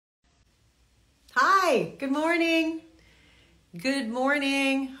Hi, good morning. Good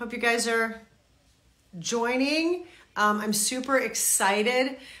morning. Hope you guys are joining. I'm super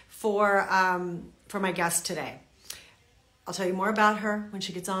excited for my guest today. I'll tell you more about her when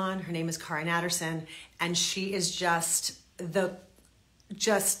she gets on. Her name is Kara Natterson, and she is just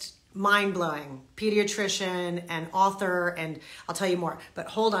mind-blowing pediatrician and author, and I'll tell you more. But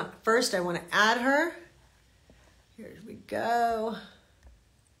hold on. First, I want to add her. Here we go.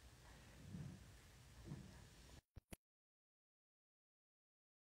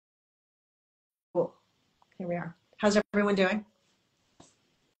 Cool. Here we are. How's everyone doing?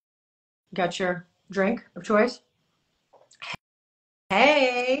 Got your drink of choice?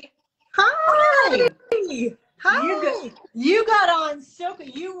 Hey. Hi. Hi. You got on so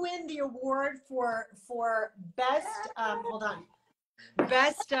good. You win the award for best hold on.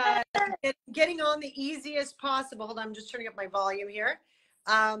 Best getting on the easiest possible. Hold on, I'm just turning up my volume here.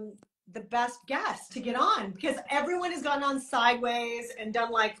 The best guest to get on, because everyone has gotten on sideways and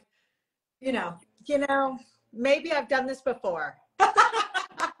done like, Maybe I've done this before.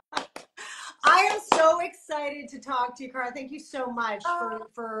 I am so excited to talk to you, Kara. Thank you so much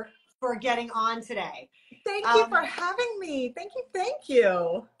for getting on today. Thank you for having me. Thank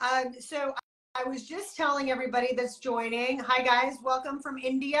you. So I was just telling everybody that's joining. Hi guys, welcome from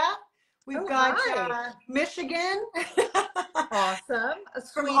India. We've got Michigan. Awesome.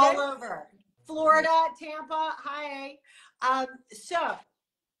 From all over. Florida, Tampa. Hi. So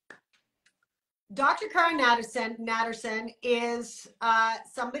Dr. Kara Natterson is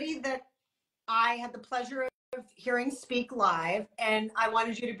somebody that I had the pleasure of hearing speak live, and I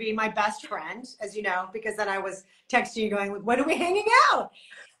wanted you to be my best friend, as you know, because then I was texting you going, when are we hanging out?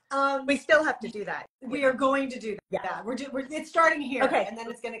 We still have to do that. We are going to do that. Yeah. It's starting here, okay, and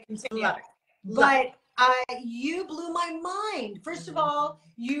then it's going to continue. Love it. But you blew my mind. First of all,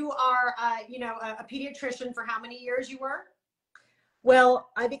 you are, a pediatrician for how many years you were? Well,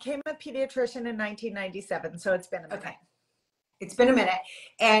 I became a pediatrician in 1997, so it's been a minute. Okay. It's been a minute.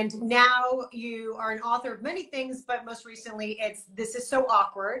 And now you are an author of many things, but most recently it's This Is So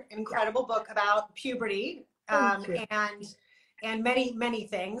Awkward, an incredible book about puberty, and many, many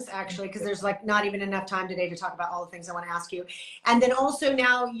things, actually, because there's like not even enough time today to talk about all the things I want to ask you. And then also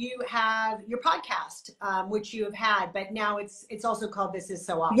now you have your podcast, which you have had, but now it's also called This Is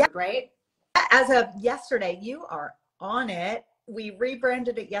So Awkward, right? As of yesterday, you are on it. We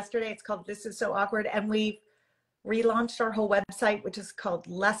rebranded it yesterday. It's called This Is So Awkward. And we relaunched our whole website, which is called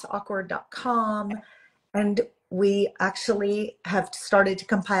lessawkward.com. And we actually have started to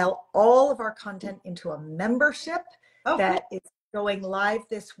compile all of our content into a membership that is going live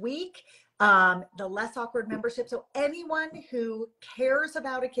this week. The Less Awkward membership. So anyone who cares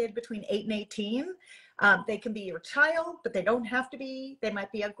about a kid between 8 and 18, they can be your child, but they don't have to be. They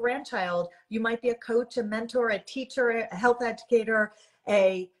might be a grandchild. You might be a coach, a mentor, a teacher, a health educator,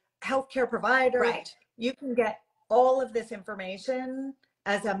 a healthcare provider. Right. You can get all of this information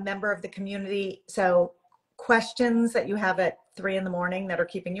as a member of the community. So questions that you have at 3 in the morning that are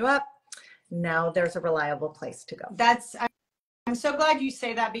keeping you up, now there's a reliable place to go. I'm so glad you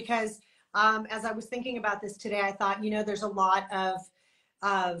say that, because as I was thinking about this today, I thought, there's a lot of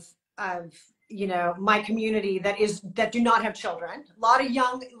my community that do not have children, a lot of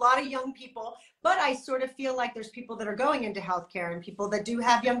young people, but I sort of feel like there's people that are going into healthcare and people that do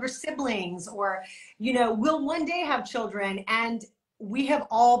have younger siblings, or will one day have children, and we have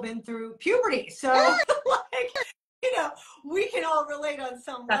all been through puberty, so we can all relate on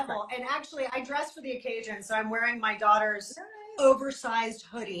some level. Right. And actually I dressed for the occasion, so I'm wearing my daughter's oversized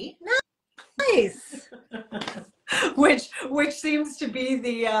hoodie. Nice. which seems to be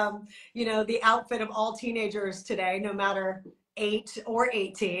the the outfit of all teenagers today, no matter 8 or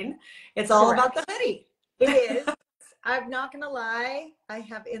 18. It's all about the hoodie. It is. I'm not gonna lie, I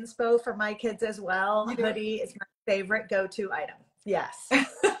have inspo for my kids as well. Hoodie is my favorite go-to item. Yes.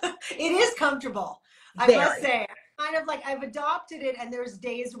 It is comfortable. I must say, kind of like I've adopted it, and there's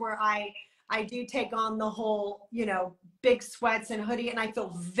days where I do take on the whole, big sweats and hoodie, and I feel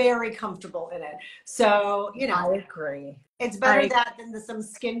very comfortable in it. So, I agree. It's better that than some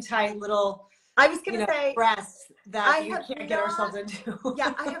skin tight little, I was going to say, breasts that you can't get ourselves into.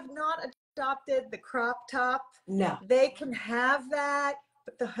 Yeah, I have not adopted the crop top. No. They can have that,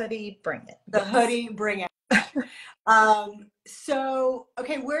 but the hoodie, bring it. The hoodie, bring it. So,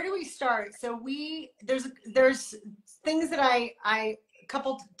 okay, where do we start? So there's things that a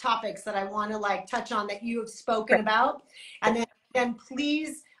couple topics that I want to touch on that you have spoken about, and then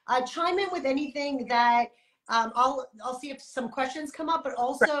please chime in with anything that I'll see if some questions come up, but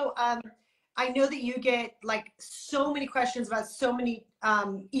also I know that you get like so many questions about so many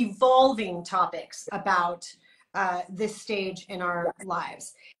evolving topics about this stage in our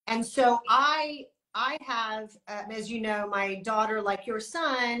lives. And so I have, as you know, my daughter, like your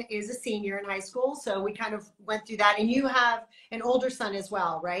son, is a senior in high school. So we kind of went through that. And you have an older son as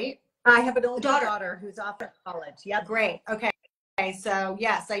well, right? I have an A older daughter who's off at college. Yep. Great. Okay. Okay. So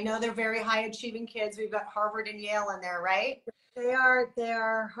yes, I know they're very high achieving kids. We've got Harvard and Yale in there, right? They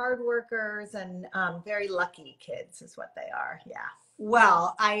are hard workers and very lucky kids is what they are. Yeah.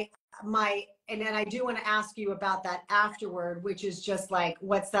 Well, and then I do want to ask you about that afterward, which is just like,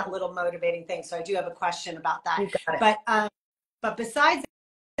 what's that little motivating thing? So I do have a question about that. You got it. But besides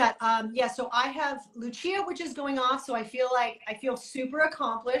that, yeah, so I have Lucia, which is going off. So I feel super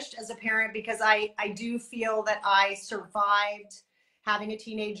accomplished as a parent because I do feel that I survived having a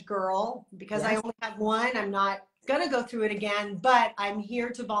teenage girl because I only have one. I'm not gonna go through it again, but I'm here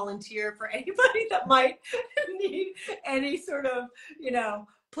to volunteer for anybody that might need any sort of,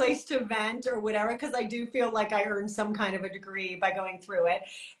 place to vent or whatever, because I do feel like I earned some kind of a degree by going through it.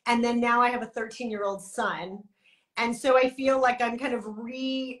 And then now I have a 13-year-old son. And so I feel like I'm kind of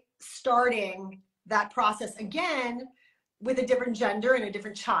restarting that process again with a different gender and a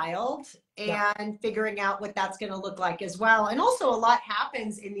different child and figuring out what that's going to look like as well. And also a lot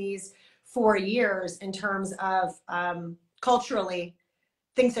happens in these 4 years in terms of culturally,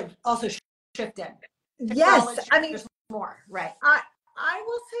 things have also shifted. Yes, I mean, there's more, right? I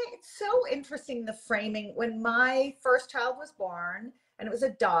will say it's so interesting, the framing. When my first child was born and it was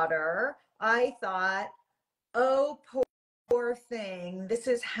a daughter, I thought, oh, poor thing, this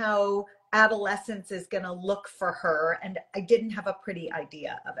is how adolescence is going to look for her. And I didn't have a pretty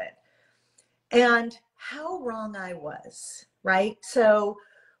idea of it. And how wrong I was, right? So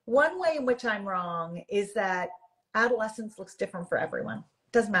one way in which I'm wrong is that adolescence looks different for everyone.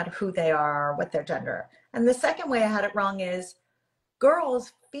 Doesn't matter who they are, what their gender. And the second way I had it wrong is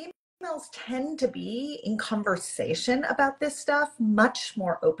females tend to be in conversation about this stuff much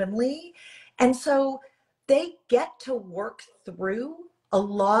more openly. And so they get to work through a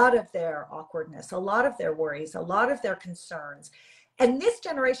lot of their awkwardness, a lot of their worries, a lot of their concerns. And this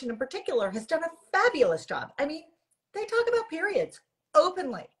generation in particular has done a fabulous job. I mean, they talk about periods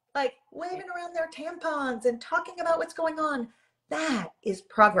openly, like waving around their tampons and talking about what's going on. That is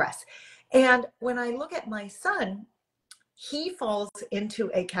progress. And when I look at my son, he falls into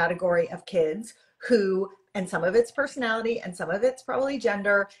a category of kids who, and some of it's personality and some of it's probably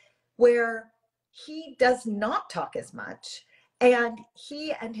gender, where he does not talk as much. And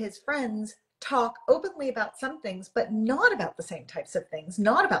he and his friends talk openly about some things, but not about the same types of things,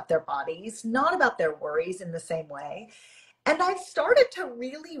 not about their bodies, not about their worries in the same way. And I've started to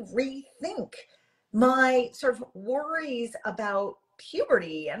really rethink my sort of worries about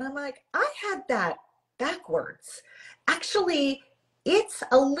puberty. And I'm like, I had that backwards. Actually, it's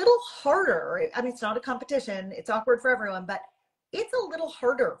a little harder. I mean, it's not a competition. It's awkward for everyone, but it's a little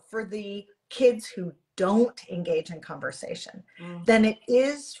harder for the kids who don't engage in conversation than it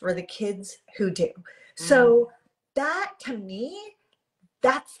is for the kids who do. So that, to me,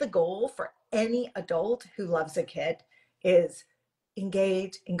 that's the goal for any adult who loves a kid, is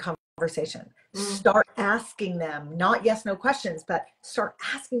engage in conversation. Start asking them, not yes, no questions, but start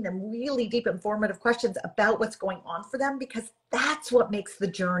asking them really deep, informative questions about what's going on for them, because that's what makes the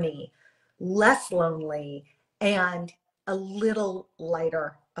journey less lonely and a little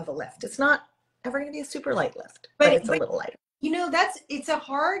lighter of a lift. It's not ever going to be a super light lift, but it's a little lighter. It's a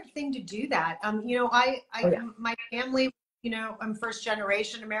hard thing to do that. My family, I'm first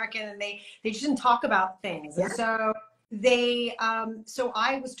generation American, and they just didn't talk about things. And so so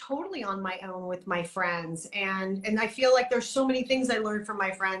I was totally on my own with my friends, and I feel like there's so many things I learned from my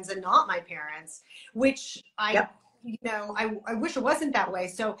friends and not my parents, which I wish it wasn't that way.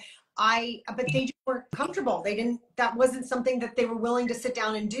 So but they just weren't comfortable. That wasn't something that they were willing to sit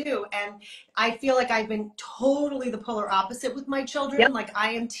down and do. And I feel like I've been totally the polar opposite with my children. Like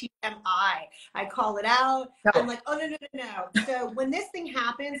I am TMI. I call it out. I'm like, oh, no. So when this thing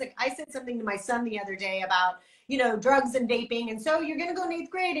happens, like I said something to my son the other day about, drugs and vaping. And so you're going to go in 8th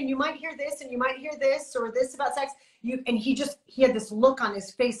grade and you might hear this and you might hear this or this about sex. And he had this look on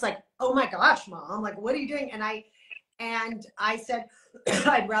his face like, oh my gosh, Mom, like, what are you doing? And I said,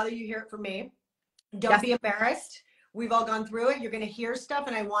 I'd rather you hear it from me. Don't be embarrassed. We've all gone through it. You're going to hear stuff.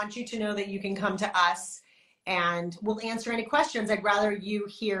 And I want you to know that you can come to us and we'll answer any questions. I'd rather you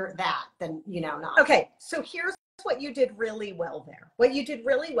hear that than, not. Okay. So here's what you did really well there. What you did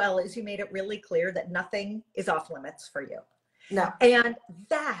really well is you made it really clear that nothing is off limits for you. No. And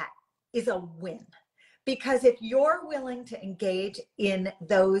that is a win, Because if you're willing to engage in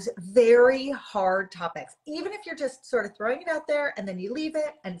those very hard topics, even if you're just sort of throwing it out there and then you leave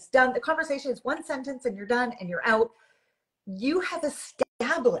it and it's done, the conversation is one sentence and you're done and you're out, you have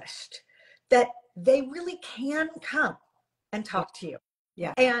established that they really can come and talk to you.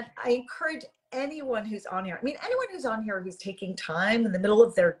 Yeah. And I encourage anyone who's on here, I mean, anyone who's on here who's taking time in the middle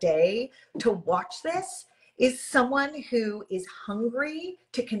of their day to watch this is someone who is hungry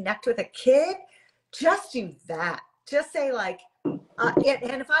to connect with a kid. Just do that. Just say like, and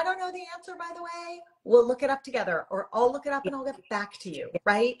if I don't know the answer, by the way, we'll look it up together, or I'll look it up and I'll get back to you,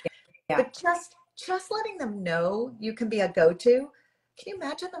 right? Yeah. But just letting them know you can be a go-to. Can you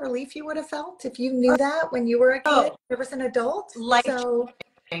imagine the relief you would have felt if you knew that when you were a kid, there was an adult?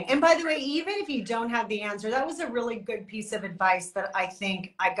 And by the way, even if you don't have the answer, that was a really good piece of advice that I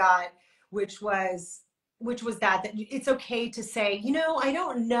think I got, which was that it's okay to say, I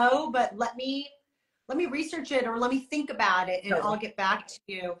don't know, but let me research it, or let me think about it, and I'll get back to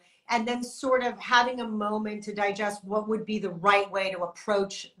you. And then sort of having a moment to digest what would be the right way to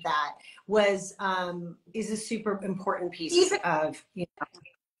approach that is a super important piece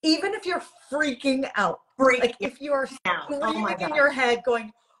even if you're freaking out, like if you're screaming in your head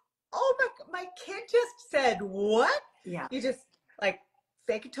going, oh my kid just said what? Yeah. You just like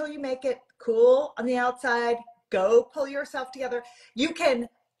fake it till you make it, cool on the outside, go pull yourself together. You can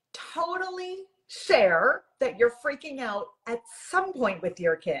totally share that you're freaking out at some point with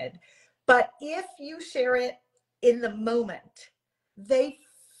your kid, but if you share it in the moment, they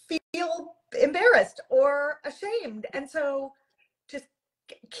feel embarrassed or ashamed, and so just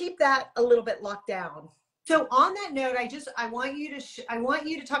keep that a little bit locked down. So on that note, I want you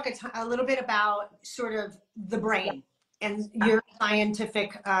to talk a little bit about sort of the brain and your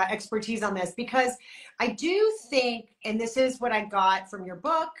scientific expertise on this, because I do think, and this is what I got from your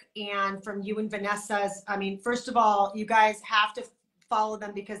book and from you and Vanessa's. I mean, first of all, you guys have to follow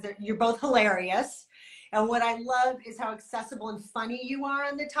them because you're both hilarious. And what I love is how accessible and funny you are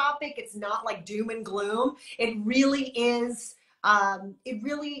on the topic. It's not like doom and gloom. It really is. It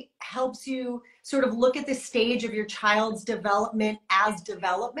really helps you sort of look at the stage of your child's development as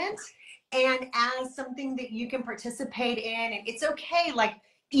development and as something that you can participate in. And it's okay, like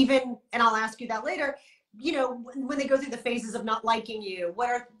even, and I'll ask you that later, when they go through the phases of not liking you, what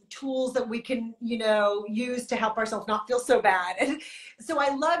are tools that we can, use to help ourselves not feel so bad? And so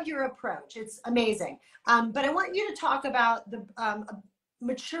I love your approach. It's amazing. But I want you to talk about the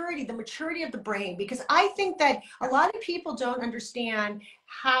maturity of the brain, because I think that a lot of people don't understand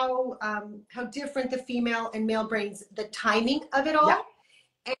how different the female and male brains, the timing of it all,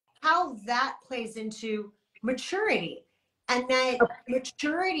 and how that plays into maturity. And that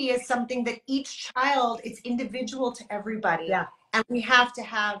maturity is something that each child, it's individual to everybody. Yeah. And we have to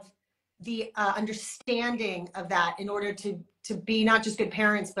have the understanding of that in order to be not just good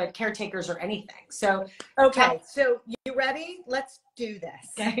parents, but caretakers or anything. So, okay. So you ready? Let's do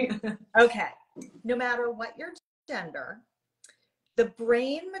this. Okay. Okay. No matter what your gender, the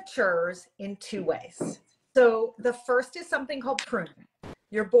brain matures in two ways. So the first is something called pruning.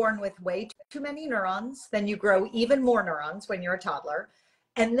 You're born with way too many neurons, then you grow even more neurons when you're a toddler.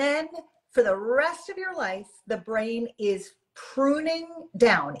 And then for the rest of your life, the brain is pruning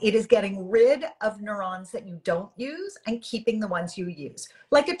down. It is getting rid of neurons that you don't use and keeping the ones you use.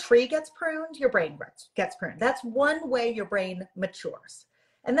 Like a tree gets pruned, your brain gets pruned. That's one way your brain matures.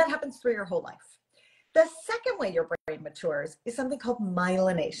 And that happens through your whole life. The second way your brain matures is something called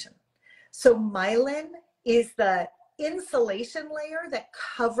myelination. So myelin is the insulation layer that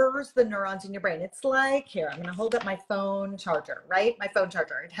covers the neurons in your brain. It's like, here, I'm going to hold up my phone charger, right? My phone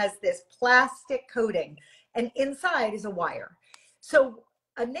charger. It has this plastic coating, and inside is a wire. So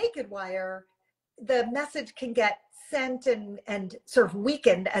a naked wire, the message can get sent and sort of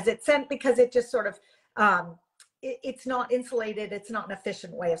weakened as it's sent because it just sort of, it's not insulated. It's not an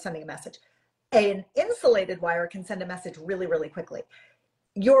efficient way of sending a message. An insulated wire can send a message really, really quickly.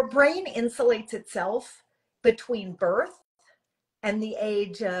 Your brain insulates itself between birth and the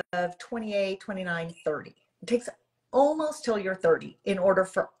age of 28, 29, 30. It takes almost till you're 30 in order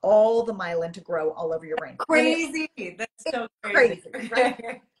for all the myelin to grow all over your brain. Crazy. That's so crazy.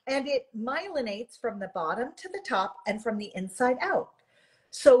 Right? And it myelinates from the bottom to the top and from the inside out.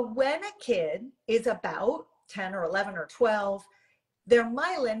 So when a kid is about 10 or 11 or 12, their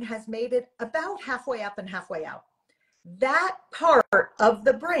myelin has made it about halfway up and halfway out. That part of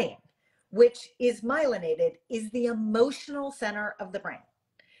the brain, which is myelinated, is the emotional center of the brain.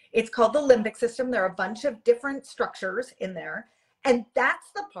 It's called the limbic system. There are a bunch of different structures in there. And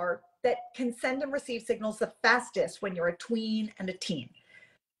that's the part that can send and receive signals the fastest when you're a tween and a teen.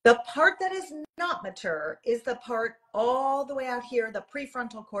 The part that is not mature is the part all the way out here, the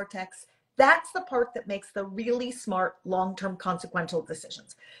prefrontal cortex. That's the part that makes the really smart long-term consequential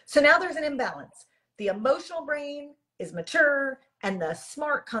decisions. So now there's an imbalance. The emotional brain is mature and the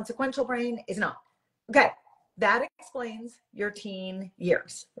smart consequential brain is not. Okay, that explains your teen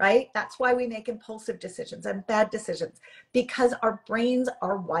years, right? That's why we make impulsive decisions and bad decisions, because our brains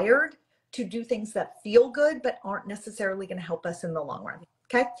are wired to do things that feel good but aren't necessarily going to help us in the long run.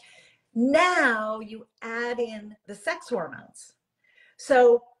 Okay. Now you add in the sex hormones.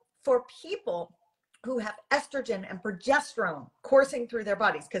 So for people who have estrogen and progesterone coursing through their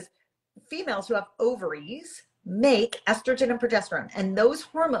bodies, because females who have ovaries make estrogen and progesterone, and those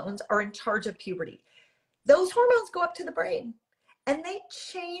hormones are in charge of puberty. Those hormones go up to the brain and they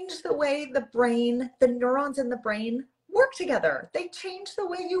change the way the brain, the neurons in the brain work together. They change the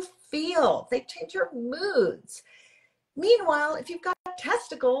way you feel. They change your moods. Meanwhile, if you've got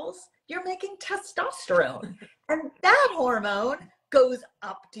testicles, you're making testosterone. And that hormone goes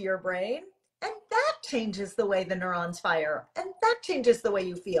up to your brain, and that changes the way the neurons fire, and that changes the way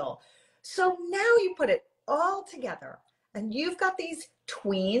you feel. So now you put it all together, and you've got these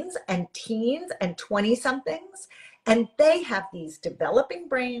tweens and teens and 20-somethings, and they have these developing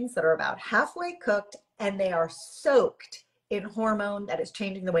brains that are about halfway cooked, and they are soaked in hormone that is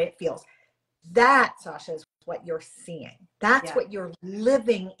changing the way it feels. That, Sasha, is what you're seeing. That's what you're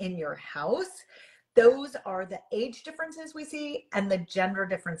living in your house. Those are the age differences we see and the gender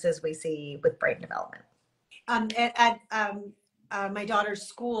differences we see with brain development. At my daughter's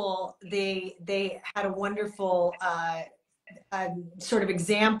school, they had a wonderful sort of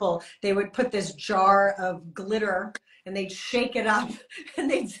example. They would put this jar of glitter and they'd shake it up and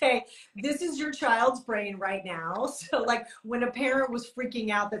they'd say, this is your child's brain right now. So like when a parent was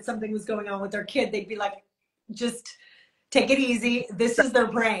freaking out that something was going on with their kid, they'd be like, just take it easy. This is their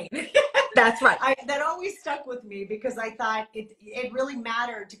brain. That's right. That always stuck with me because I thought it really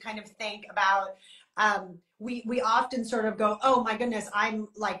mattered to kind of think about, we often sort of go, oh my goodness, I'm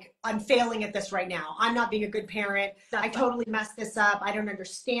failing at this right now. I'm not being a good parent. I totally messed this up. I don't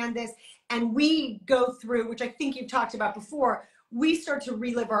understand this. And we go through, which I think you've talked about before, we start to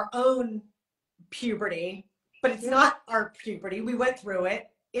relive our own puberty, but it's not our puberty. We went through it.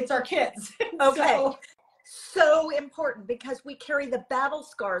 It's our kids. Okay. So important because we carry the battle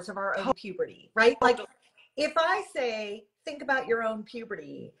scars of our own puberty, right? Like if I say, think about your own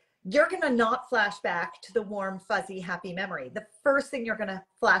puberty, you're going to not flash back to the warm, fuzzy, happy memory. The first thing you're going to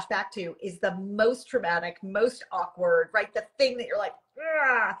flash back to is the most traumatic, most awkward, right? The thing that you're like,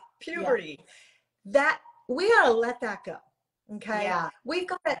 puberty. That we got to let that go. Okay. Yeah. We've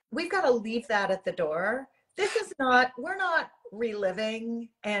got to leave that at the door. We're not reliving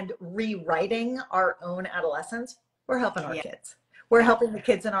and rewriting our own adolescence. We're helping our kids. We're helping the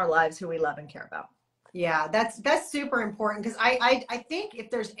kids in our lives who we love and care about. Yeah, that's super important because I think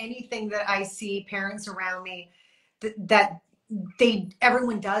if there's anything that I see parents around me that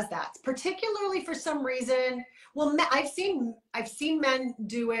everyone does that, particularly for some reason. Well, I've seen men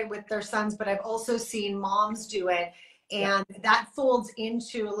do it with their sons, but I've also seen moms do it. And that folds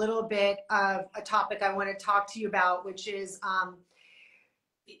into a little bit of a topic I want to talk to you about, which is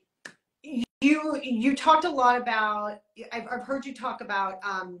you talked a lot about, I've heard you talk about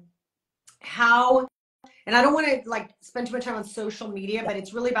how, and I don't want to like spend too much time on social media, but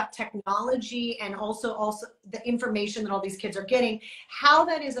it's really about technology and also the information that all these kids are getting, how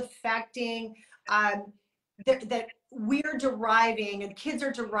that is affecting that we're deriving and kids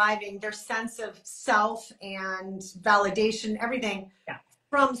are deriving their sense of self and validation, everything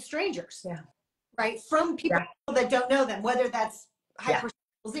from strangers, right? From people that don't know them, whether that's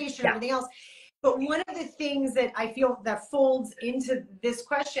hypersexualization or everything else. But one of the things that I feel that folds into this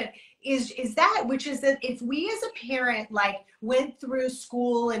question is that, which is that if we as a parent like went through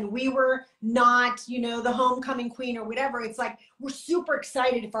school and we were not, the homecoming queen or whatever, it's like we're super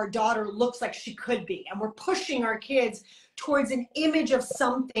excited if our daughter looks like she could be, and we're pushing our kids towards an image of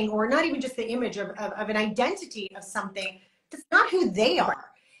something, or not even just the image of an identity of something that's not who they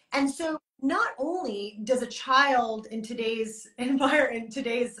are. And so not only does a child in today's environment, in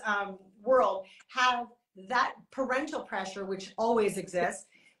today's world, have that parental pressure, which always exists,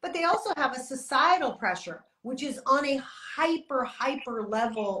 but they also have a societal pressure, which is on a hyper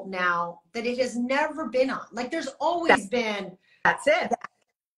level now that it has never been on. Like there's always been. That's it.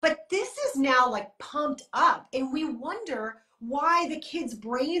 But this is now like pumped up, and we wonder why the kids'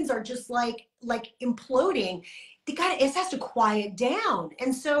 brains are just like imploding. It has to quiet down.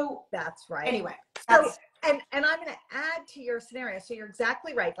 And so that's right. Anyway, so And I'm going to add to your scenario. So you're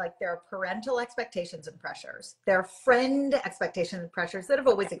exactly right. Like there are parental expectations and pressures. There are friend expectations and pressures that have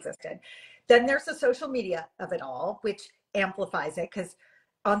always existed. Then there's the social media of it all, which amplifies it because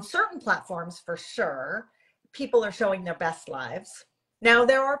on certain platforms, for sure, people are showing their best lives. Now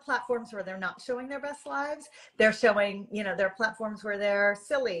there are platforms where they're not showing their best lives. They're showing, there are platforms where they're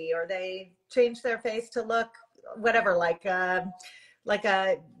silly or they change their face to look whatever, like a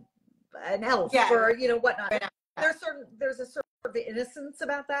an elf or whatnot. There's a sort of innocence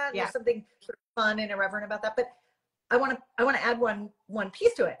about that. There's something sort of fun and irreverent about that. But I want to add one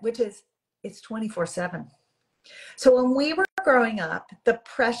piece to it, which is it's 24/7. So when we were growing up, the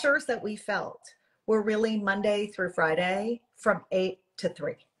pressures that we felt were really Monday through Friday from 8 to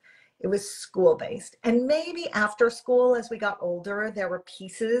 3. It was school based. And maybe after school, as we got older, there were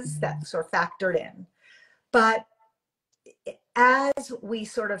pieces that sort of factored in. But as we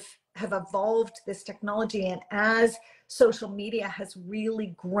sort of have evolved this technology and as social media has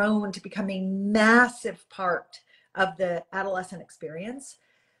really grown to become a massive part of the adolescent experience,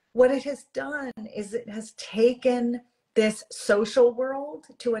 what it has done is it has taken this social world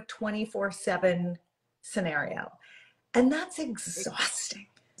to a 24/7 scenario. And that's exhausting.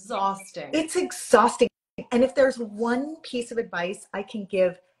 It's exhausting. And if there's one piece of advice I can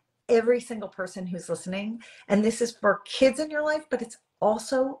give every single person who's listening, and this is for kids in your life, but it's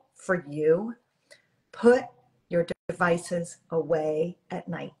also for you, put your devices away at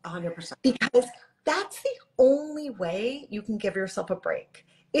night. 100%. Because that's the only way you can give yourself a break.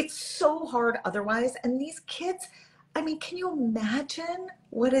 It's so hard otherwise. And these kids, I mean, can you imagine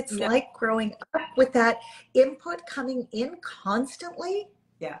what it's like growing up with that input coming in constantly?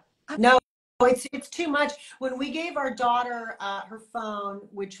 Yeah. No, it's too much. When we gave our daughter her phone,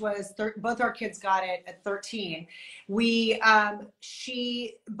 which was both our kids got it at 13, we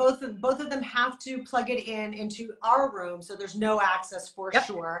both of them have to plug it into our room, so there's no access for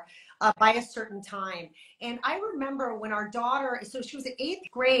sure by a certain time. And I remember when our daughter, so she was in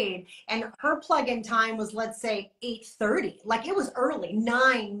 8th grade, and her plug-in time was, let's say, 8:30. Like it was early,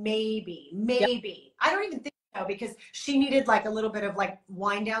 9 maybe. I don't even think so, because she needed like a little bit of like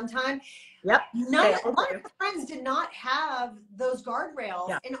wind down time. None of my friends did not have those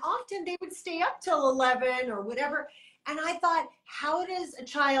guardrails, and often they would stay up till 11 or whatever. And I thought, how does a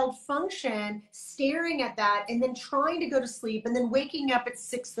child function staring at that and then trying to go to sleep and then waking up at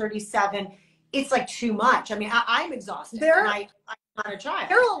 6:37? It's like too much. I mean, I'm exhausted. I'm not a child.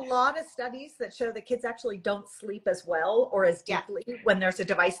 There are a lot of studies that show that kids actually don't sleep as well or as deeply when there's a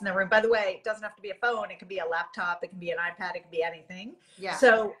device in the room. By the way, it doesn't have to be a phone. It can be a laptop. It can be an iPad. It can be anything.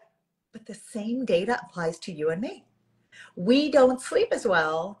 So, but the same data applies to you and me. We don't sleep as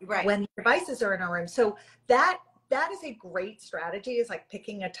well when devices are in our room. So that is a great strategy, is like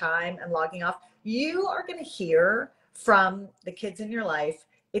picking a time and logging off. You are going to hear from the kids in your life,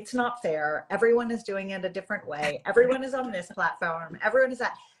 it's not fair. Everyone is doing it a different way. Everyone is on this platform. Everyone is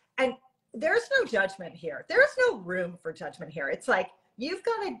that. And there's no judgment here. There's no room for judgment here. It's like, you've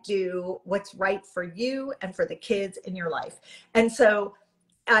got to do what's right for you and for the kids in your life. And so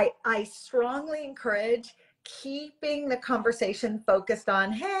I strongly encourage keeping the conversation focused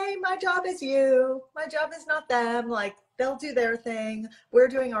on, hey, my job is you. My job is not them. Like, they'll do their thing. We're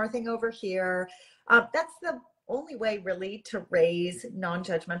doing our thing over here. That's the only way really to raise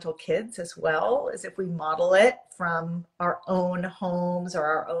non-judgmental kids as well, is if we model it from our own homes or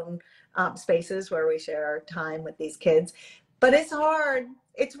our own spaces where we share time with these kids. But it's hard.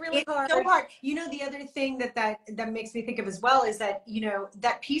 It's really hard. It's so hard. The other thing that makes me think of as well is that,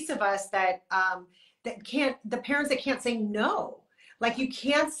 that piece of us that the parents that can't say no. Like, you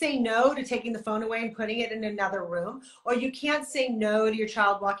can't say no to taking the phone away and putting it in another room, or you can't say no to your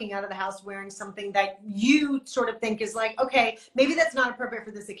child walking out of the house wearing something that you sort of think is like, okay, maybe that's not appropriate for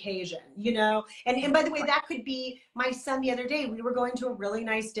this occasion, And by the way, that could be my son the other day. We were going to a really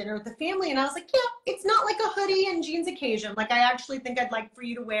nice dinner with the family, and I was like, yeah, it's not like a hoodie and jeans occasion. Like, I actually think I'd like for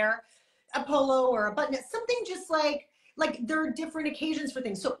you to wear a polo or a button, something just like there are different occasions for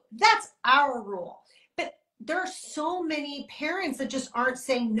things. So that's our rule. There are so many parents that just aren't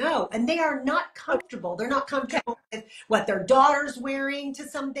saying no, and they are not comfortable. They're not comfortable with what their daughter's wearing to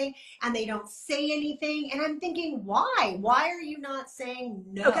something, and they don't say anything. And I'm thinking, why? Why are you not saying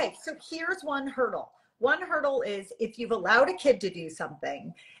no? Okay, so here's one hurdle. One hurdle is if you've allowed a kid to do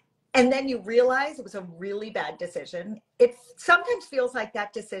something and then you realize it was a really bad decision, it sometimes feels like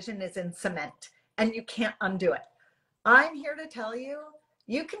that decision is in cement and you can't undo it. I'm here to tell you,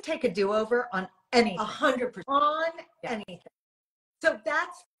 you can take a do-over on anything. 100%. On anything. So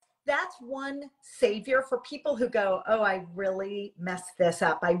that's that's one savior for people who go, oh, I really messed this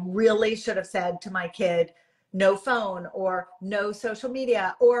up. I really should have said to my kid, no phone or no social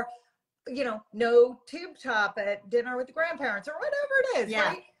media or, you know, no tube top at dinner with the grandparents or whatever it is, Yeah.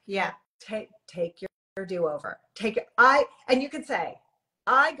 right? Yeah. Take your do-over. And you can say,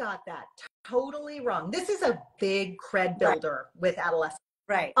 I got that totally wrong. This is a big cred builder with adolescents.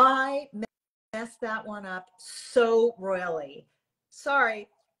 Right. I messed that one up so royally. Sorry,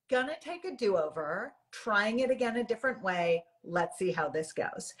 gonna take a do-over, trying it again a different way. Let's see how this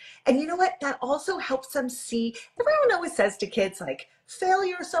goes. And you know what? That also helps them see. Everyone always says to kids, like,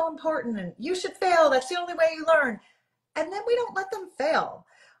 failure is so important and you should fail. That's the only way you learn. And then we don't let them fail.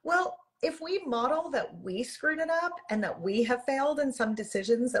 Well, if we model that we screwed it up and that we have failed in some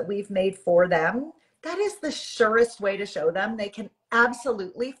decisions that we've made for them, that is the surest way to show them they can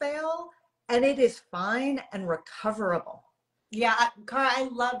absolutely fail and it is fine and recoverable. Yeah, Cara, I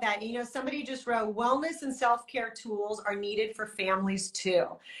love that. You know, somebody just wrote, wellness and self-care tools are needed for families too.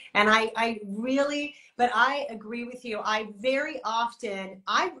 And I really, but I agree with you. I very often,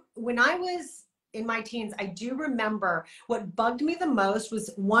 when I was in my teens, I do remember what bugged me the most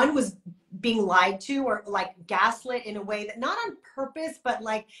was being lied to or like gaslit in a way that not on purpose, but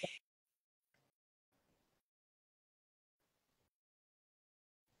like,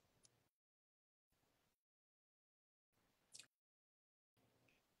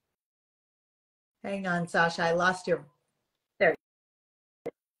 Hang on, Sasha, I lost your, there.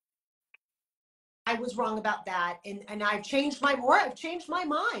 I was wrong about that. And I've changed my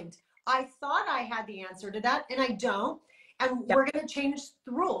mind. I thought I had the answer to that and I don't. And Yep. we're going to change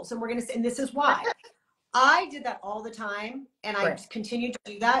the rules and we're going to say, and this is why. I did that all the time. And I continue to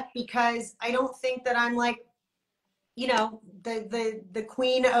do that because I don't think that I'm like, you know, the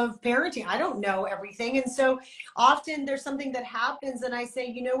queen of parenting. I don't know everything. And so often there's something that happens and I say,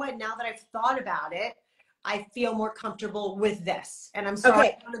 you know what, now that I've thought about it, I feel more comfortable with this. And I'm sorry,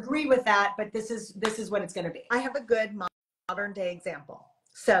 I don't agree with that, but this is what it's going to be. I have a good modern day example.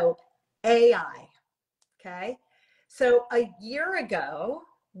 So AI, okay? So a year ago,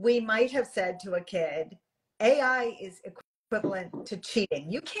 we might have said to a kid, AI is equivalent to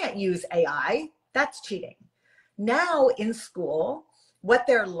cheating. You can't use AI, that's cheating. Now in school, what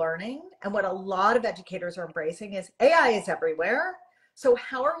they're learning and what a lot of educators are embracing is AI is everywhere. So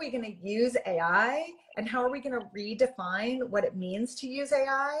how are we going to use AI and how are we going to redefine what it means to use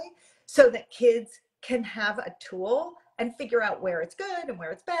AI so that kids can have a tool and figure out where it's good and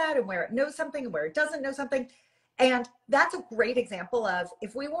where it's bad and where it knows something and where it doesn't know something. And that's a great example of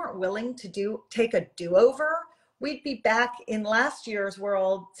if we weren't willing to take a do-over, we'd be back in last year's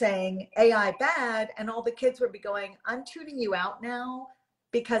world saying AI bad, and all the kids would be going, I'm tuning you out now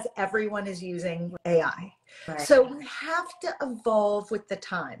because everyone is using AI. Right. So we have to evolve with the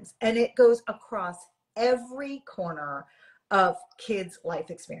times, and it goes across every corner of kids'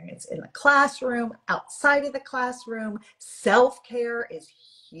 life experience in the classroom, outside of the classroom. Self-care is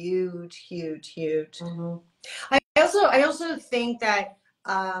huge, huge, huge. Mm-hmm. I also think that,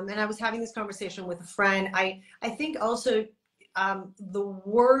 and I was having this conversation with a friend. I think also the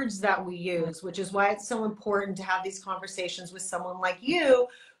words that we use, which is why it's so important to have these conversations with someone like you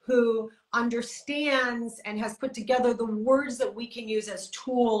who understands and has put together the words that we can use as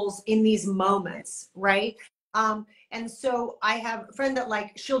tools in these moments, right? And so I have a friend that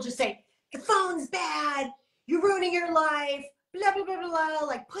like, she'll just say, the phone's bad, you're ruining your life, blah, blah, blah, blah, blah,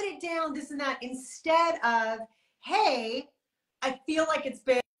 like put it down, this and that, instead of, hey, I feel like it's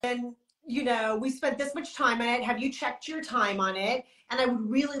been, you know, we spent this much time on it. Have you checked your time on it? And I would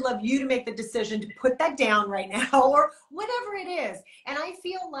really love you to make the decision to put that down right now or whatever it is. And I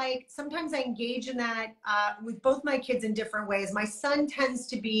feel like sometimes I engage in that with both my kids in different ways. My son tends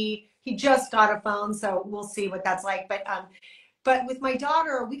to be, he just got a phone, so we'll see what that's like. But with my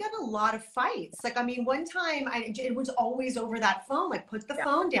daughter, we got a lot of fights. Like, I mean, one time it was always over that phone, like put the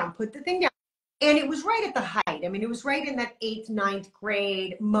phone down, put the thing down. And it was right at the height. I mean, it was right in that 8th, 9th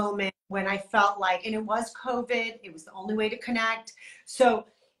grade moment when I felt like, and it was COVID, it was the only way to connect. So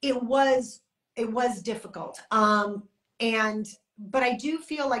it was difficult. But I do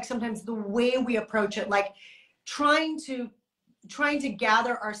feel like sometimes the way we approach it, like trying to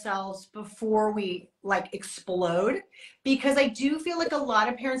gather ourselves before we like explode, because I do feel like a lot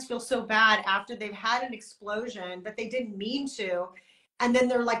of parents feel so bad after they've had an explosion that they didn't mean to. And then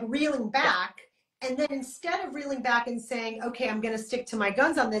they're like reeling back. And then instead of reeling back and saying, okay, I'm going to stick to my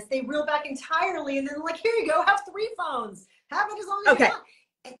guns on this, they reel back entirely. And then like, here you go, have 3 phones. Have it as long as you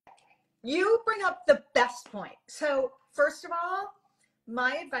want. You bring up the best point. So first of all,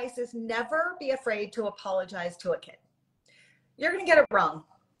 my advice is never be afraid to apologize to a kid. You're going to get it wrong.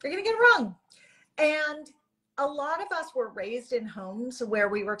 You're going to get it wrong. And a lot of us were raised in homes where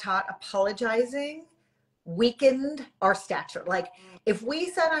we were taught apologizing weakened our stature. Like if we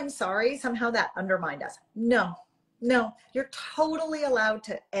said, I'm sorry, somehow that undermined us. No, no, you're totally allowed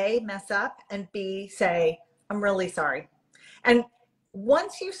to A, mess up, and B, say, I'm really sorry. And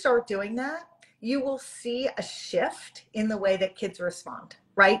once you start doing that, you will see a shift in the way that kids respond,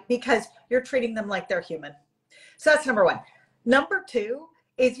 right? Because you're treating them like they're human. So that's number one. Number two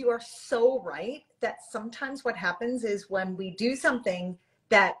is you are so right that sometimes what happens is when we do something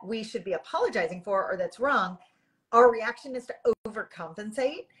that we should be apologizing for or that's wrong, our reaction is to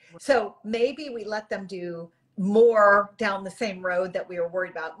overcompensate. So maybe we let them do more down the same road that we were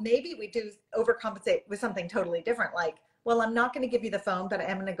worried about. Maybe we do overcompensate with something totally different, like, well, I'm not going to give you the phone, but I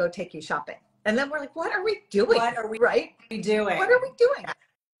am going to go take you shopping. And then we're like, what are we doing? What are we doing? What are we doing?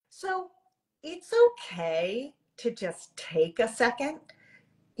 So it's okay to just take a second.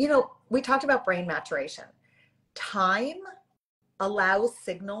 You know, we talked about brain maturation. Time allows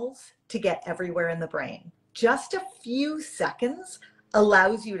signals to get everywhere in the brain. Just a few seconds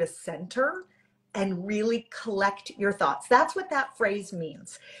allows you to center and really collect your thoughts. That's what that phrase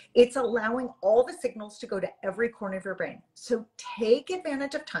means. It's allowing all the signals to go to every corner of your brain. So take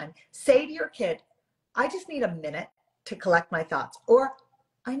advantage of time. Say to your kid, I just need a minute to collect my thoughts, or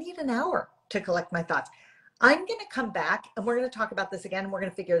I need an hour to collect my thoughts. I'm going to come back and we're going to talk about this again and we're going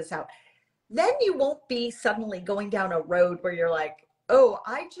to figure this out. Then you won't be suddenly going down a road where you're like, oh,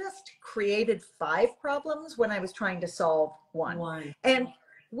 I just created 5 problems when I was trying to solve one. And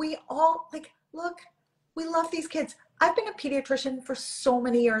we all like, look, we love these kids. I've been a pediatrician for so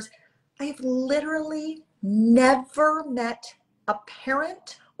many years. I have literally never met a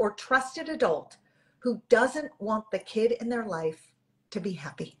parent or trusted adult who doesn't want the kid in their life to be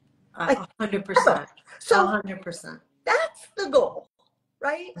happy. 100%. So 100%. That's the goal,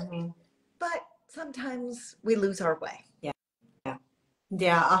 right? Mm-hmm. But sometimes we lose our way.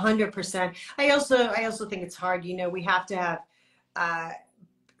 Yeah, 100%. I also think it's hard. You know, we have to have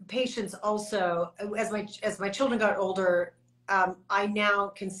patience. Also, as my children got older, I now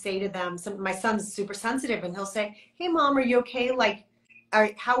can say to them. My son's super sensitive, and he'll say, "Hey, Mom, are you okay? Like,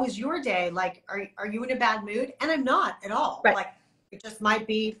 how was your day? Like, are you in a bad mood?" And I'm not at all. Right. Like, it just might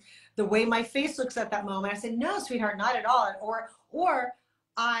be the way my face looks at that moment. I said, "No, sweetheart, not at all." Or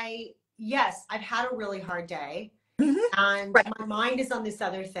yes, I've had a really hard day. And Right. my mind is on this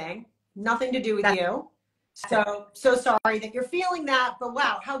other thing, nothing to do with you. So sorry that you're feeling that, but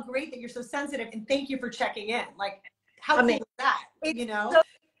wow, how great that you're so sensitive, and thank you for checking in. Like, how cool is that? It's you know,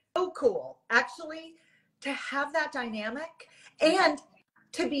 so cool actually to have that dynamic and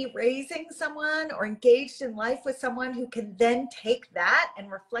to be raising someone or engaged in life with someone who can then take that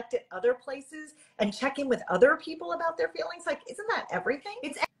and reflect it other places and check in with other people about their feelings. Like, isn't that everything?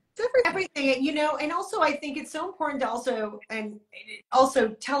 It's everything, you know. And also I think it's so important to also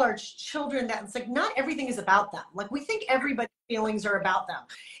tell our children that it's like not everything is about them. Like, we think everybody's feelings are about them,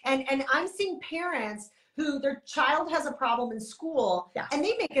 and I'm seeing parents who their child has a problem in school, and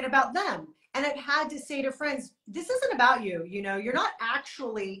they make it about them. And I've had to say to friends, this isn't about you. You know, you're not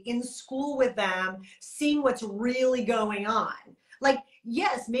actually in school with them seeing what's really going on. Like,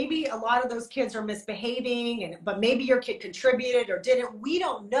 yes, maybe a lot of those kids are misbehaving, but maybe your kid contributed or didn't. We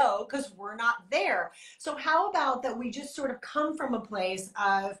don't know because we're not there. So how about that we just sort of come from a place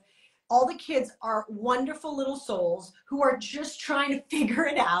of all the kids are wonderful little souls who are just trying to figure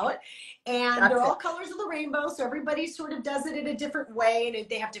it out. And they're all colors of the rainbow. So everybody sort of does it in a different way, and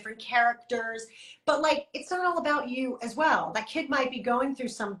they have different characters. But like, it's not all about you as well. That kid might be going through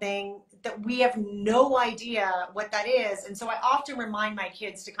something that we have no idea what that is. And so I often remind my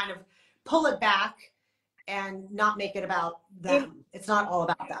kids to kind of pull it back and not make it about them. It's not all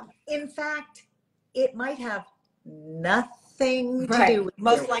about them. In fact, it might have nothing to do with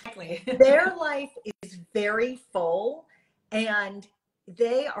most likely. Their life is very full, and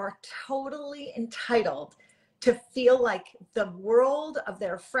they are totally entitled to feel like the world of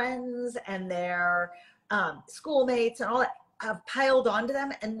their friends and their schoolmates and all that have piled onto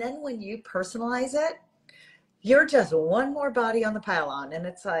them. And then when you personalize it, you're just one more body on the pile-on, and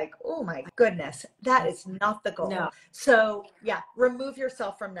it's like, oh my goodness, that is not the goal. No. So yeah, remove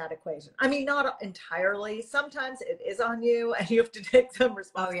yourself from that equation. I mean, not entirely. Sometimes it is on you and you have to take some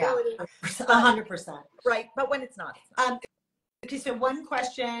responsibility. 100%. Right, but when it's not, it's not. Okay, so one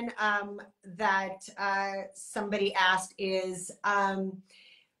question that somebody asked is,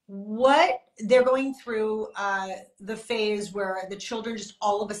 what they're going through the phase where the children just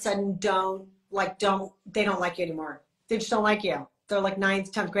all of a sudden they don't like you anymore. They just don't like you. they're like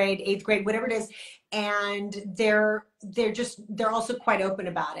ninth, 10th grade, 8th grade, whatever it is. And they're also quite open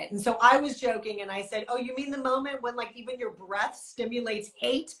about it. And so I was joking and I said, oh, you mean the moment when like even your breath stimulates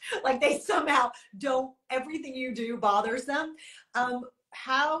hate? Like they somehow don't, everything you do bothers them.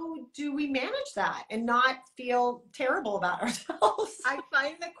 How do we manage that and not feel terrible about ourselves? I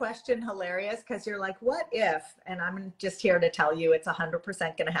find the question hilarious because you're like, what if? And I'm just here to tell you it's 100%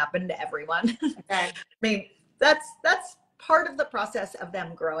 going to happen to everyone. Okay. I mean, that's part of the process of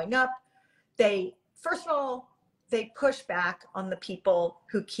them growing up. They, first of all, they push back on the people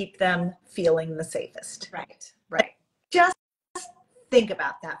who keep them feeling the safest. Right. Just think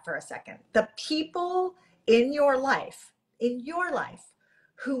about that for a second. The people in your life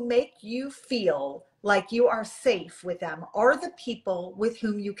who make you feel like you are safe with them are the people with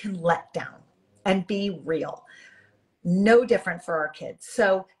whom you can let down and be real. No different for our kids.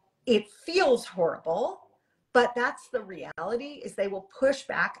 So it feels horrible, but that's the reality, is they will push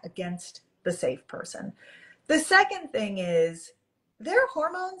back against the safe person. The second thing is their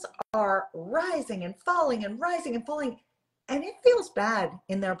hormones are rising and falling and rising and falling, and it feels bad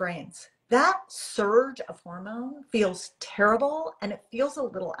in their brains. That surge of hormone feels terrible and it feels a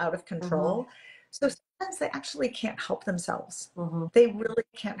little out of control. So sometimes they actually can't help themselves. They really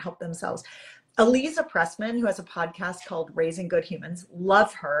can't help themselves. Elisa Pressman, who has a podcast called Raising Good Humans,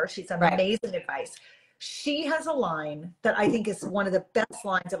 love her. She's amazing advice. She has a line that I think is one of the best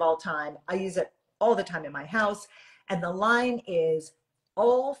lines of all time. I use it all the time in my house. And the line is,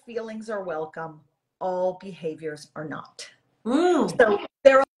 all feelings are welcome, all behaviors are not. So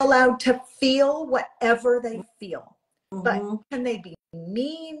they're allowed to feel whatever they feel. But can they be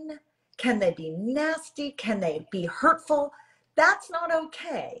mean? Can they be nasty? Can they be hurtful? That's not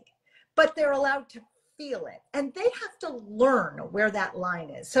okay. But they're allowed to feel it. And they have to learn where that line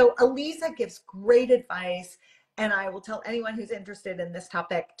is. So Elisa gives great advice. And I will tell anyone who's interested in this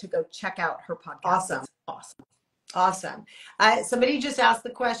topic to go check out her podcast. Awesome. It's awesome. Somebody just asked the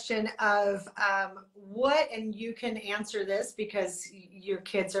question of what, and you can answer this because your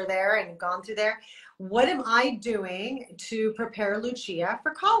kids are there and gone through there. What am I doing to prepare Lucia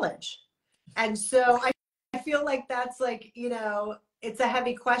for college? And so I feel like that's like, you know, it's a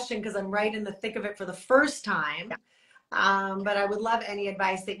heavy question because I'm right in the thick of it for the first time. But I would love any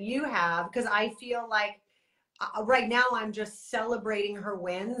advice that you have, because I feel like right now I'm just celebrating her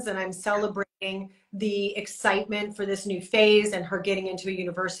wins and I'm celebrating the excitement for this new phase and her getting into a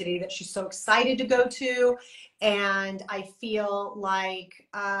university that she's so excited to go to. And I feel like,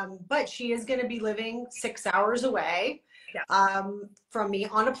 but she is going to be living 6 hours away from me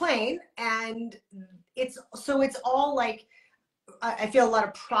on a plane. And it's all like, I feel a lot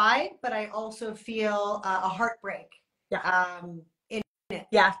of pride, but I also feel a heartbreak in it.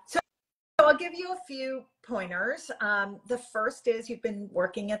 Yeah. So I'll give you a few pointers. The first is, you've been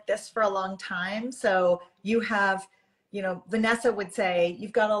working at this for a long time. So you have, you know, Vanessa would say,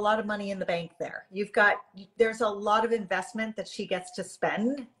 you've got a lot of money in the bank there. There's a lot of investment that she gets to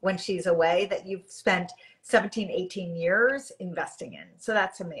spend when she's away that you've spent 17, 18 years investing in. So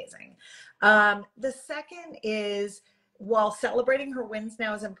that's amazing. The second is, while celebrating her wins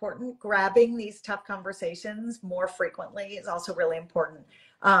now is important, grabbing these tough conversations more frequently is also really important.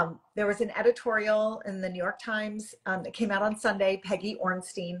 There was an editorial in the New York Times that came out on Sunday. Peggy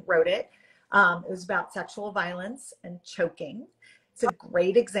Ornstein wrote it. It was about sexual violence and choking. It's a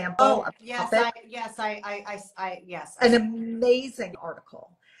great example of yes. An amazing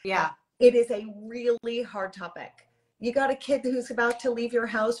article. Yeah. It is a really hard topic. You got a kid who's about to leave your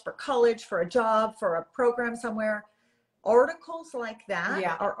house for college, for a job, for a program somewhere. Articles like that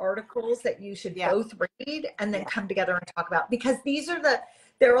are articles that you should both read and then come together and talk about, because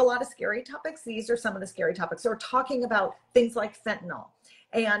there are a lot of scary topics. These are some of the scary topics. We're talking about things like fentanyl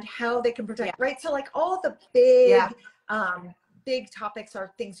and how they can protect, right? So like all the big topics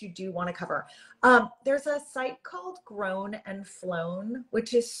are things you do want to cover. There's a site called Grown and Flown,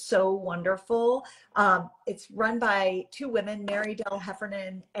 which is so wonderful. It's run by two women, Mary Dell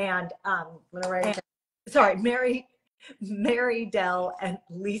Heffernan and Mary Dell and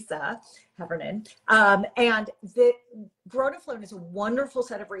Lisa Heffernan. And the Grown and Flown is a wonderful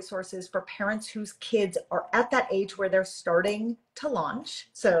set of resources for parents whose kids are at that age where they're starting to launch.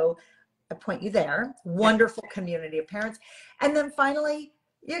 So I point you there. Wonderful community of parents. And then finally,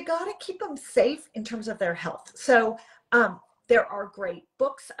 you got to keep them safe in terms of their health. So there are great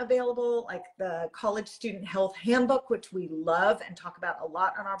books available, like the College Student Health Handbook, which we love and talk about a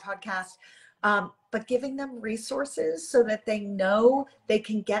lot on our podcast. But giving them resources so that they know they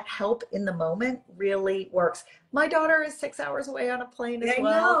can get help in the moment really works. My daughter is 6 hours away on a plane as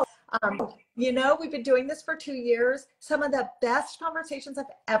well. You know, we've been doing this for 2 years. Some of the best conversations I've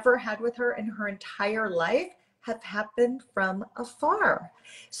ever had with her in her entire life have happened from afar.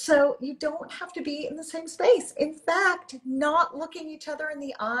 So you don't have to be in the same space. In fact, not looking each other in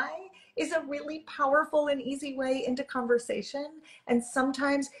the eye is a really powerful and easy way into conversation. And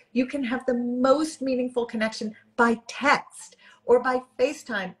sometimes you can have the most meaningful connection by text or by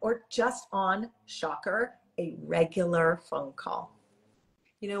FaceTime or just on, shocker, a regular phone call.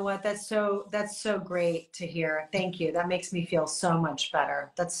 You know what? That's so great to hear. Thank you. That makes me feel so much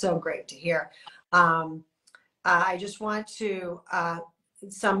better. That's so great to hear. I just want to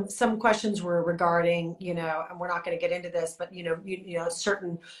some questions were regarding, you know, and we're not going to get into this, but you know,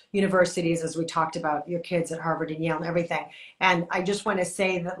 certain universities, as we talked about, your kids at Harvard and Yale and everything. And I just want to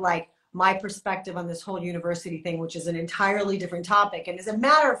say that, like, my perspective on this whole university thing, which is an entirely different topic. And as a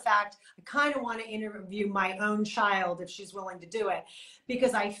matter of fact, I kind of want to interview my own child if she's willing to do it,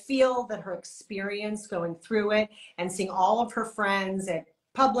 because I feel that her experience going through it and seeing all of her friends at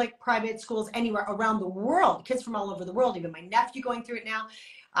public, private schools, anywhere around the world, kids from all over the world, even my nephew going through it now,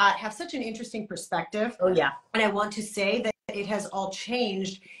 have such an interesting perspective. Oh, yeah. And I want to say that it has all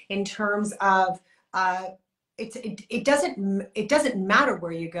changed in terms of it doesn't matter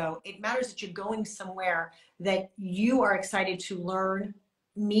where you go. It matters that you're going somewhere that you are excited to learn,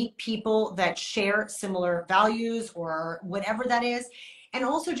 meet people that share similar values or whatever that is, and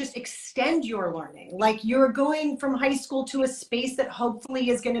also just extend your learning. Like, you're going from high school to a space that hopefully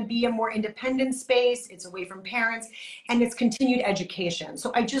is going to be a more independent space. It's away from parents, and it's continued education.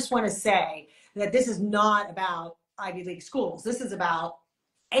 So I just want to say that this is not about Ivy League schools. This is about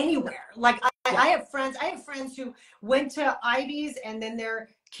anywhere. Like, I have friends who went to Ivies and then their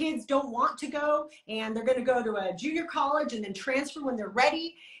kids don't want to go, and they're going to go to a junior college and then transfer when they're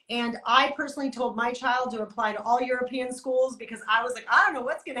ready. And I personally told my child to apply to all European schools because I was like, I don't know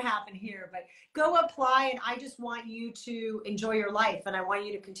what's going to happen here, but go apply. And I just want you to enjoy your life, and I want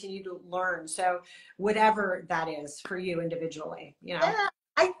you to continue to learn. So whatever that is for you individually, you know. Yeah,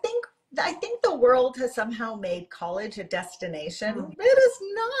 I think the world has somehow made college a destination. Mm-hmm. It is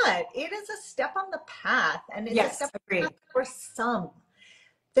not. It is a step on the path, and it's a step on the path for some.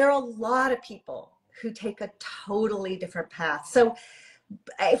 There are a lot of people who take a totally different path. So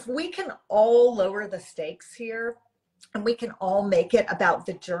if we can all lower the stakes here and we can all make it about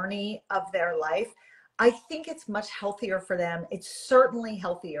the journey of their life, I think it's much healthier for them. It's certainly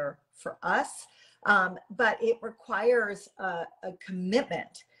healthier for us, but it requires a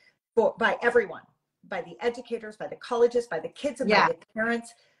commitment by everyone, by the educators, by the colleges, by the kids, and by the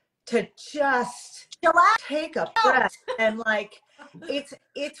parents, to just take a breath. And like,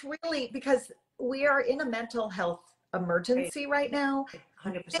 it's really, because we are in a mental health emergency right now.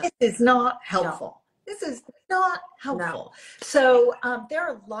 100%. This is not helpful. No. This is not helpful. No. So there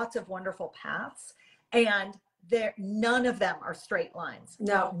are lots of wonderful paths, and none of them are straight lines.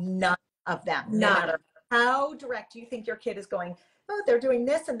 No, none of them. No matter how direct you think your kid is going, oh, they're doing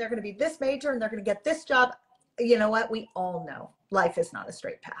this and they're going to be this major and they're going to get this job. You know what? We all know life is not a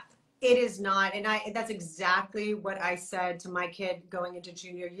straight path. It is not. And that's exactly what I said to my kid going into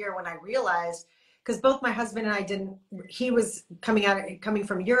junior year, when I realized, because both my husband and I he was coming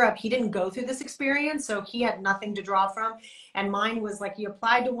from Europe. He didn't go through this experience, so he had nothing to draw from. And mine was like, you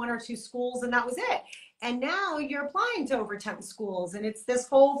applied to 1 or 2 schools and that was it. And now you're applying to over 10 schools, and it's this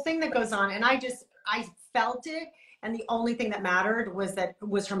whole thing that goes on. And I felt it. And the only thing that mattered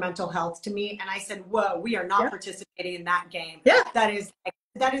was her mental health to me. And I said, whoa, we are not participating in that game. Yeah.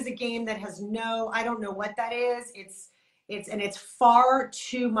 That is a game that has I don't know what that is. It's far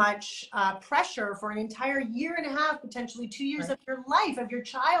too much pressure for an entire year and a half, potentially 2 years of your life, of your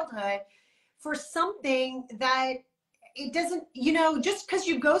childhood, for something that it doesn't, you know, just because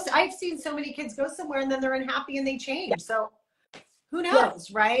you go, I've seen so many kids go somewhere and then they're unhappy and they change. So who knows,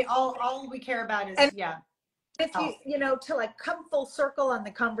 right? All we care about is, if you know, to like come full circle on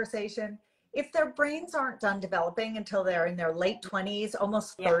the conversation, if their brains aren't done developing until they're in their late 20s,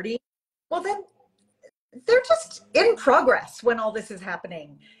 almost 30, well, then they're just in progress when all this is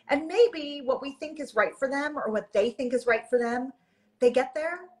happening. And maybe what we think is right for them, or what they think is right for them, they get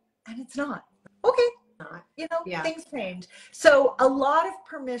there and it's not. Okay. You know, things change. So a lot of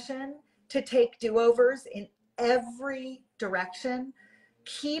permission to take do-overs in every direction.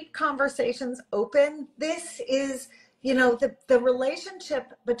 Keep conversations open. This is, you know, the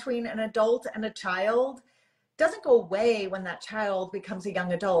relationship between an adult and a child doesn't go away when that child becomes a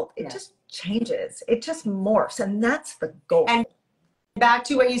young adult. It just changes. It just morphs. And that's the goal. And back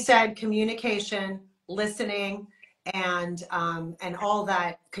to what you said, communication, listening, and all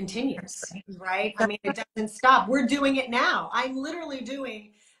that continues, right? I mean, it doesn't stop. We're doing it now. I'm literally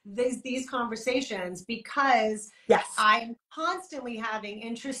doing these conversations, because Yes. I'm constantly having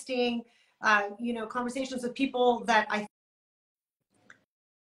interesting, you know, conversations with people that I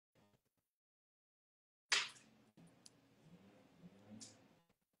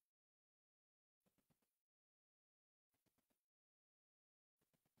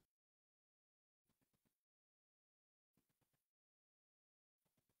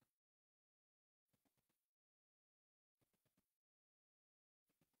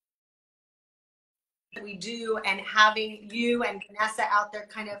we do, and having you and Vanessa out there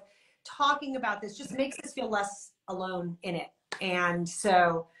kind of talking about this just makes us feel less alone in it. And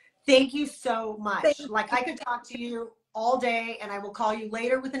so thank you so much. Like, I could talk to you all day, and I will call you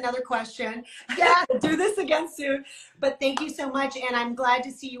later with another question. Yeah. We'll do this again soon. But thank you so much. And I'm glad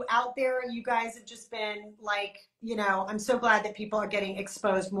to see you out there. You guys have just been like, you know, I'm so glad that people are getting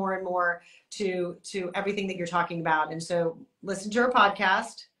exposed more and more to everything that you're talking about. And so listen to our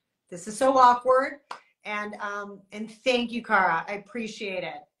podcast. This is so awkward. And thank you, Cara. I appreciate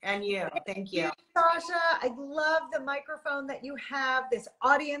it. And you, thank you. Sasha, I love the microphone that you have. This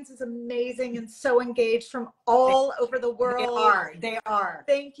audience is amazing and so engaged from all over the world. They are.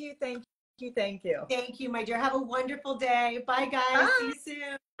 Thank you, thank you, thank you. Thank you, my dear. Have a wonderful day. Bye, guys. Bye. See you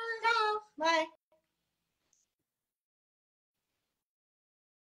soon. Bye. Bye.